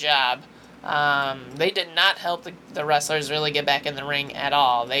bad job. They did not help the wrestlers really get back in the ring at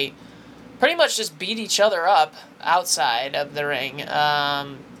all. They pretty much just beat each other up outside of the ring.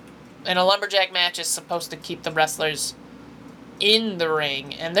 And a lumberjack match is supposed to keep the wrestlers in the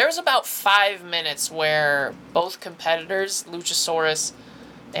ring. And there was about 5 minutes where both competitors, Luchasaurus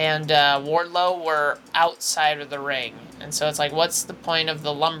and Wardlow, were outside of the ring. And so it's like, what's the point of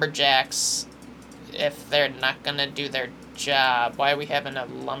the lumberjacks if they're not going to do their job? Why are we having a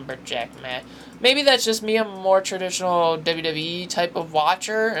lumberjack match? Maybe that's just me. I'm a more traditional WWE type of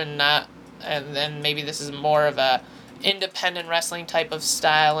watcher, and then maybe this is more of a independent wrestling type of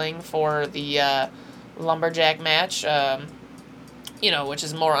styling for the lumberjack match, which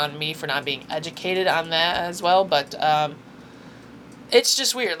is more on me for not being educated on that as well, but it's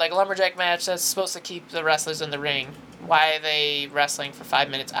just weird. Like, a lumberjack match that's supposed to keep the wrestlers in the ring. Why are they wrestling for 5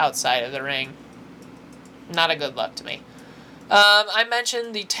 minutes outside of the ring? Not a good look to me. I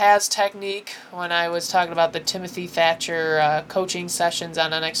mentioned the Taz technique when I was talking about the Timothy Thatcher coaching sessions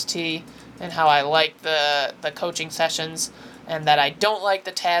on NXT, and how I like the coaching sessions, and that I don't like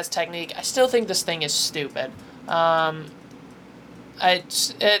the Taz technique. I still think this thing is stupid.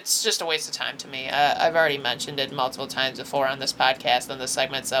 It's just a waste of time to me. I've already mentioned it multiple times before on this podcast and this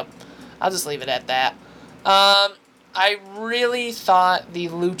segment, so I'll just leave it at that. I really thought the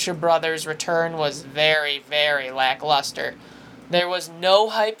Lucha Brothers return was very, very lackluster. There was no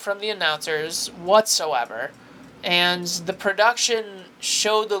hype from the announcers whatsoever, and the production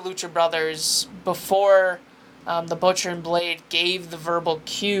showed the Lucha Brothers before the Butcher and Blade gave the verbal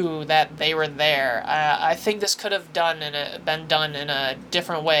cue that they were there. I think this could have been done in a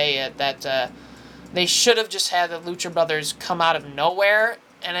different way, that they should have just had the Lucha Brothers come out of nowhere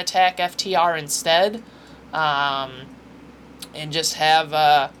and attack FTR instead, and just have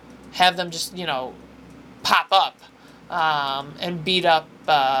them just, pop up and beat up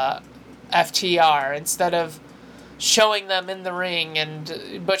FTR instead of showing them in the ring.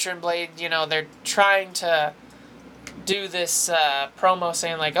 And Butcher and Blade, they're trying to do this promo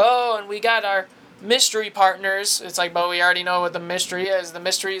saying like, oh, and we got our mystery partners. It's like, but we already know what the mystery is. The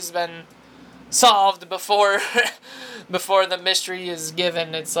mystery's been solved before before the mystery is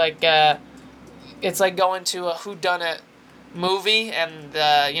given. It's like going to a whodunit movie, and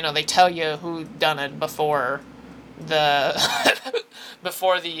they tell you who done it before the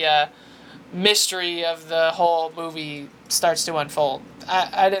before the mystery of the whole movie starts to unfold.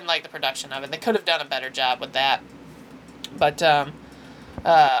 I didn't like the production of it. They could have done a better job with that. But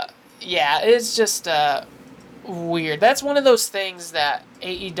yeah, it's just weird. That's one of those things that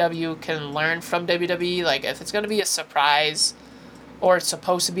AEW can learn from WWE. Like, if it's going to be a surprise, or it's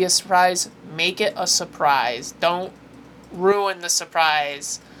supposed to be a surprise, make it a surprise. Don't ruin the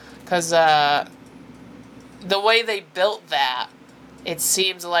surprise. Because the way they built that, it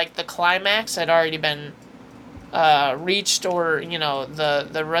seems like the climax had already been reached, or,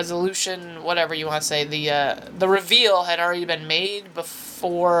 the resolution, whatever you want to say, the reveal had already been made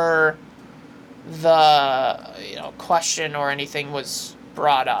before the question or anything was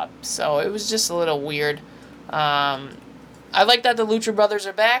brought up. So it was just a little weird. I like that the Lucha Brothers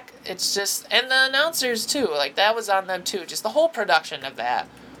are back. It's just, and the announcers too, like, that was on them too. Just the whole production of that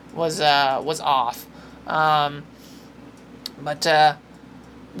was off. But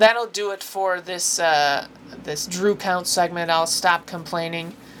that'll do it for this Drew Count segment. I'll stop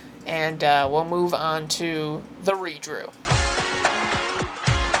complaining, and we'll move on to the redrew.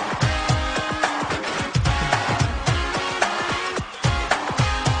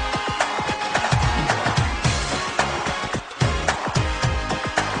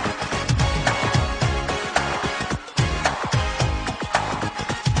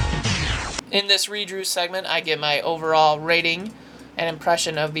 In this redrew segment, I give my overall rating and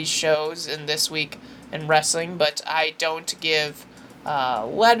impression of these shows in this week in wrestling, but I don't give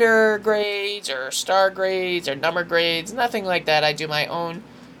letter grades or star grades or number grades, nothing like that. I do my own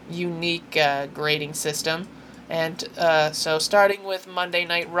unique grading system. And so starting with Monday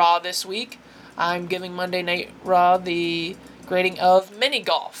Night Raw this week, I'm giving Monday Night Raw the grading of mini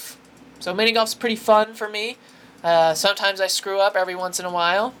golf. So mini golf's pretty fun for me. Sometimes I screw up every once in a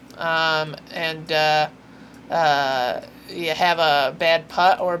while, and you have a bad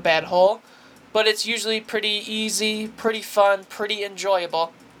putt or a bad hole, but it's usually pretty easy, pretty fun, pretty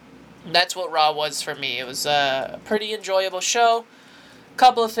enjoyable. And that's what Raw was for me. It was a pretty enjoyable show.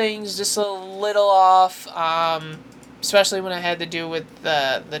 Couple of things just a little off, especially when it had to do with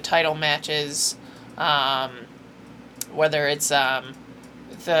the title matches, whether it's the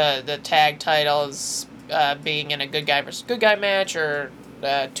tag titles being in a good guy versus good guy match, or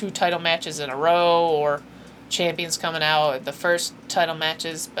 2 title matches in a row, or champions coming out at the first title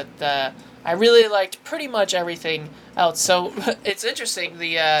matches. But I really liked pretty much everything else. So it's interesting,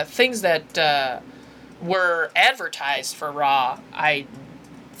 the things that were advertised for Raw, I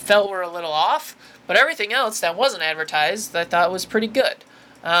felt were a little off, but everything else that wasn't advertised I thought was pretty good.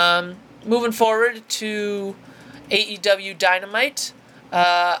 Moving forward to AEW Dynamite,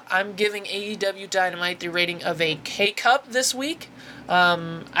 I'm giving AEW Dynamite the rating of a K-Cup this week.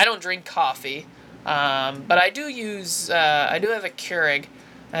 I don't drink coffee, but I do have a Keurig.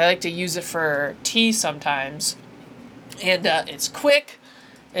 I like to use it for tea sometimes, and it's quick,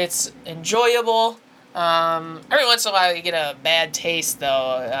 it's enjoyable. Every once in a while you get a bad taste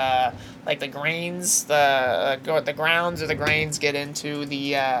though, like the grains, the grounds or the grains get into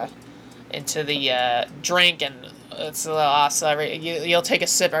the drink, and it's a little awesome. You'll take a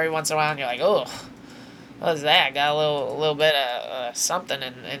sip every once in a while and you're like, oh, what is that? Got a little bit of something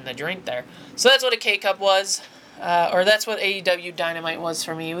in the drink there. So that's what a K-Cup was, or that's what AEW Dynamite was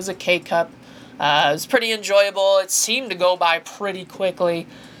for me. It was a K-Cup. It was pretty enjoyable. It seemed to go by pretty quickly,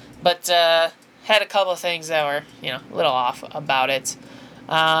 but had a couple of things that were, a little off about it.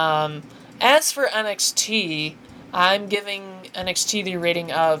 As for NXT, I'm giving NXT the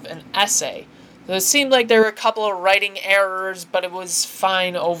rating of an essay. So it seemed like there were a couple of writing errors, but it was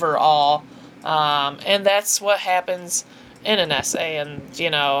fine overall. And that's what happens in an essay. And,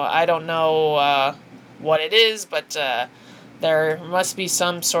 I don't know what it is, but there must be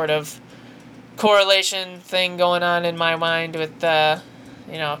some sort of correlation thing going on in my mind with,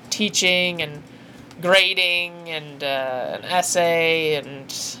 teaching and grading and an essay. And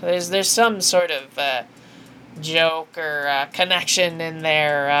there's some sort of joke or connection in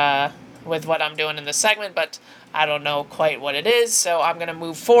there with what I'm doing in the segment, but I don't know quite what it is, so I'm going to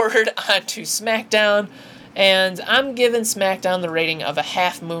move forward onto SmackDown, and I'm giving SmackDown the rating of a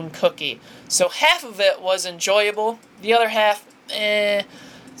half moon cookie. So half of it was enjoyable, the other half,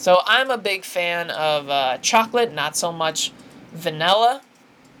 So I'm a big fan of chocolate, not so much vanilla.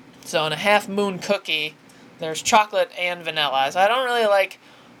 So in a half moon cookie, there's chocolate and vanilla. So I don't really like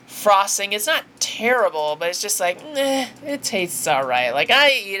frosting. It's not terrible, but it's just like, it tastes alright. Like,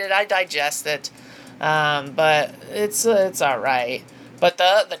 I eat it, I digest it, but it's alright. But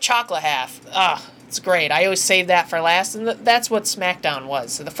the chocolate half, it's great. I always save that for last, and that's what SmackDown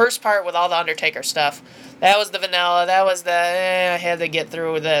was. So the first part with all the Undertaker stuff, that was the vanilla, that was I had to get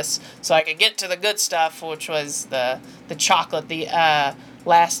through this, so I could get to the good stuff, which was the chocolate, the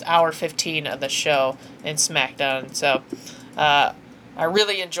last hour 15 of the show in SmackDown. So, I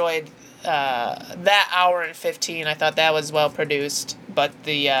really enjoyed that hour and 15. I thought that was well produced, but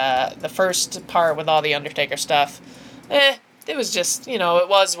the first part with all the Undertaker stuff, it was just, it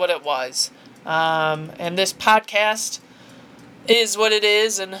was what it was. And this podcast is what it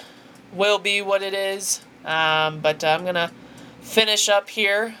is and will be what it is. But I'm gonna finish up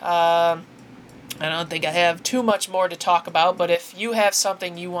here. I don't think I have too much more to talk about, but if you have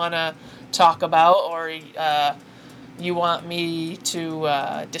something you want to talk about, or you want me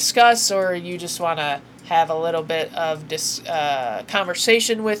to discuss, or you just want to have a little bit of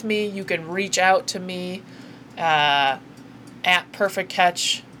conversation with me, you can reach out to me at Perfect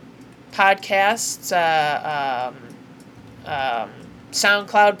Catch Podcasts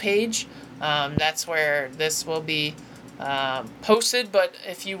SoundCloud page. That's where this will be posted. But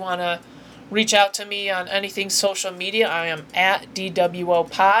if you want to reach out to me on anything social media, I am at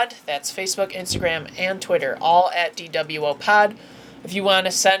DWOPod. That's Facebook, Instagram, and Twitter, all at DWOPod. If you want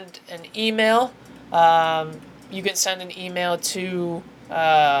to send an email, you can send an email to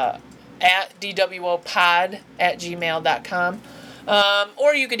at dwopod@gmail.com.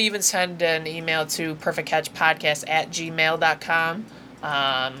 Or you could even send an email to perfectcatchpodcast@gmail.com.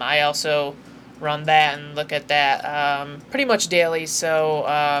 I also run that and look at that pretty much daily.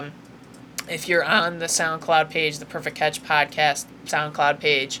 So if you're on the SoundCloud page, the Perfect Catch Podcast SoundCloud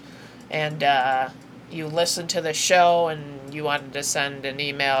page, and you listen to the show and you wanted to send an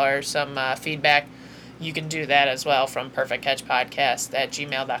email or some feedback, you can do that as well from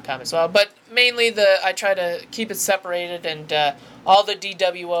perfectcatchpodcast@gmail.com as well. But mainly I try to keep it separated, and all the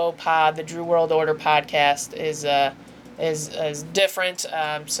DWO pod, the Drew World Order podcast, is different.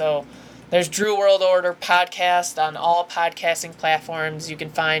 So there's Drew World Order podcast on all podcasting platforms. You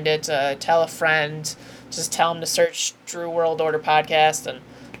can find it. Tell a friend. Just tell them to search Drew World Order podcast, and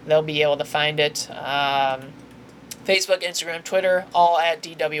they'll be able to find it. Facebook, Instagram, Twitter, all at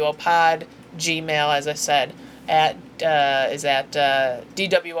DWO Pod. Gmail, as I said, is at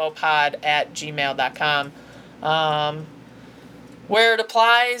dwopod@gmail.com. Where it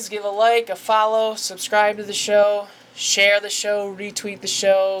applies, give a like, a follow, subscribe to the show, share the show, retweet the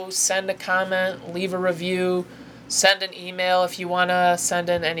show, send a comment, leave a review, send an email if you want to send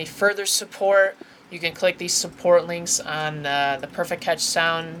in any further support. You can click these support links on the Perfect Catch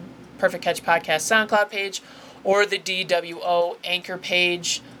Podcast SoundCloud page or the DWO Anchor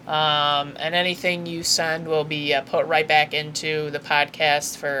page. And anything you send will be put right back into the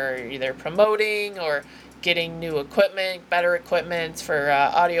podcast for either promoting or getting new equipment, better equipment for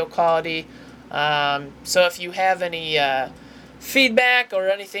audio quality. So if you have any feedback or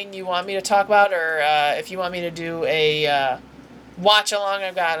anything you want me to talk about, or if you want me to do a watch along,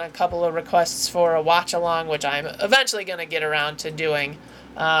 I've got a couple of requests for a watch along, which I'm eventually going to get around to doing.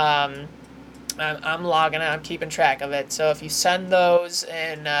 I'm logging it, I'm keeping track of it. So if you send those,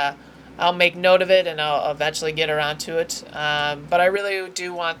 and I'll make note of it, and I'll eventually get around to it. But I really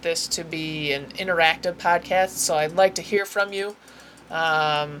do want this to be an interactive podcast, so I'd like to hear from you.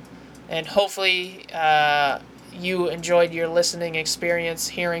 And hopefully you enjoyed your listening experience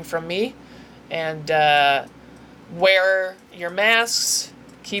hearing from me. And wear your masks,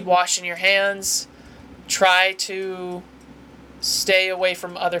 keep washing your hands, try to stay away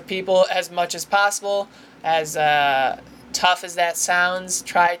from other people as much as possible. As tough as that sounds,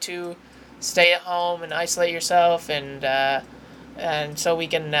 try to stay at home and isolate yourself, and so we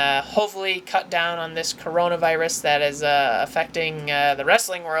can hopefully cut down on this coronavirus that is affecting the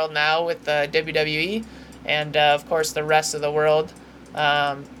wrestling world now with the WWE, and of course the rest of the world.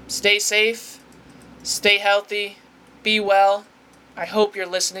 Stay safe, stay healthy, be well. I hope your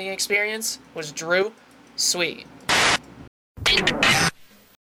listening experience was Drew Sweet.